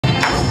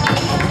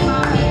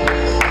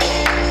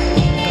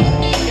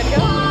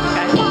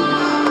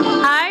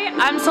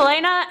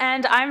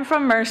I'm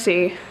from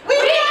Mercy. We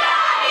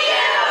got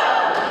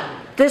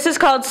you! This is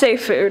called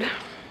Safe Food.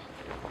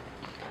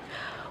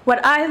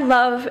 What I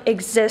love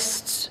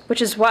exists,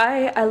 which is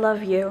why I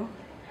love you.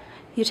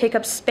 You take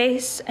up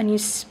space and you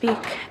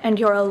speak and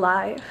you're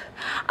alive.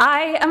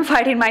 I am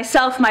fighting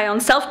myself, my own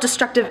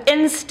self-destructive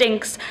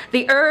instincts,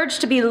 the urge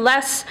to be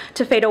less,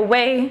 to fade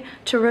away,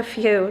 to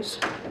refuse.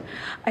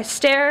 I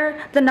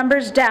stare the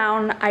numbers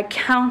down, I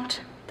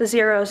count the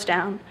zeros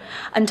down,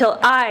 until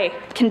I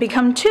can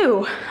become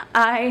 2,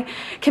 I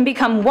can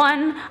become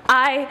 1,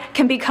 I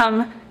can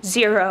become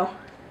 0.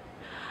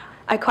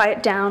 I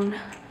quiet down,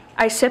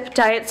 I sip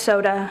diet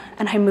soda,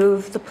 and I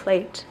move the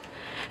plate.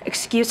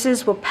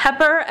 Excuses will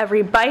pepper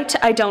every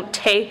bite I don't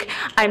take.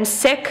 I'm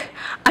sick,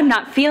 I'm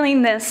not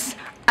feeling this,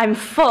 I'm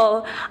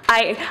full.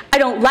 I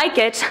don't like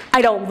it,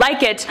 I don't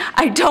like it,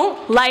 I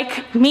don't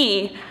like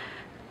me.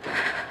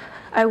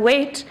 I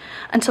wait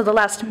until the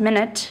last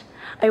minute.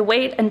 I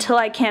wait until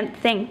I can't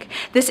think.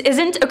 This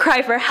isn't a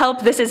cry for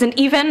help, this isn't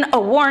even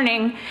a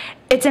warning.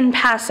 It's in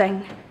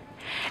passing.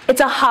 It's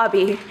a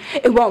hobby.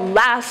 It won't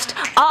last.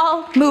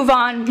 I'll move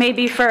on,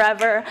 maybe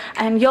forever,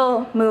 and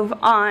you'll move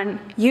on.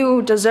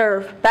 You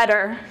deserve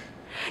better.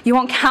 You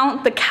won't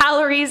count the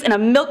calories in a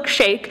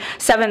milkshake,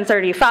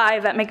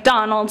 $7.35 at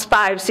McDonald's,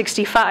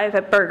 $5.65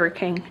 at Burger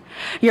King.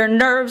 Your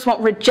nerves won't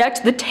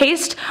reject the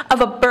taste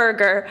of a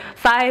burger,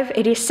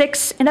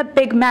 $5.86 in a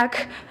Big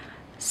Mac,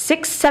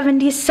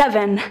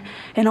 $6.77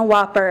 in a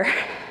Whopper.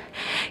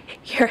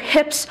 Your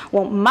hips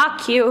won't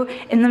mock you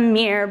in the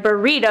mirror,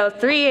 burrito,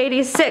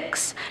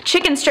 $3.86,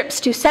 chicken strips,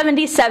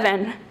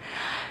 $2.77.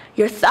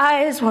 Your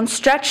thighs won't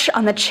stretch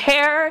on the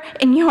chair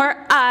in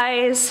your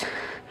eyes.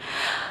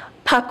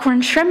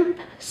 Popcorn shrimp,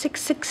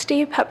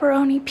 $6.60,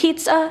 pepperoni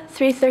pizza,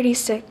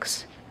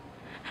 $3.36.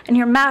 And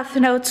your math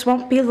notes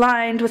won't be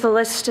lined with a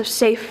list of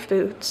safe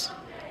foods.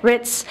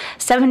 Ritz,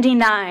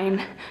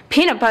 $79,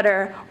 peanut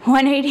butter,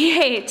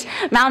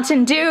 $1.88,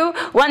 Mountain Dew,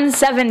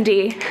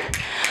 $1.70.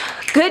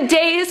 Good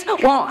days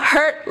won't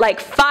hurt like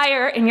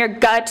fire in your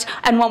gut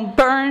and won't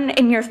burn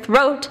in your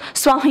throat.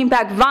 Swallowing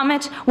back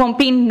vomit won't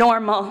be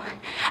normal.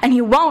 And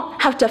you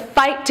won't have to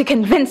fight to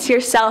convince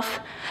yourself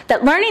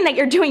that learning that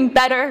you're doing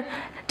better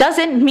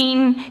doesn't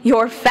mean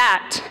you're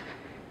fat.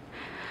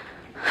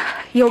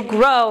 You'll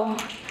grow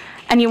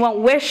and you won't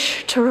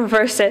wish to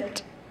reverse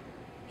it.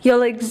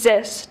 You'll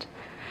exist.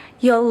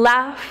 You'll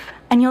laugh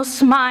and you'll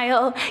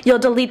smile. You'll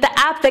delete the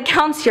app that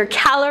counts your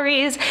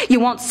calories.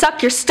 You won't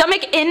suck your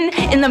stomach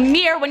in the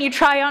mirror when you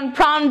try on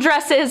prom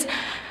dresses.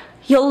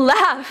 You'll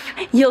laugh,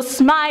 you'll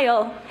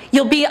smile,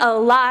 you'll be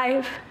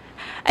alive,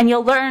 and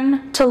you'll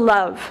learn to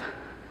love.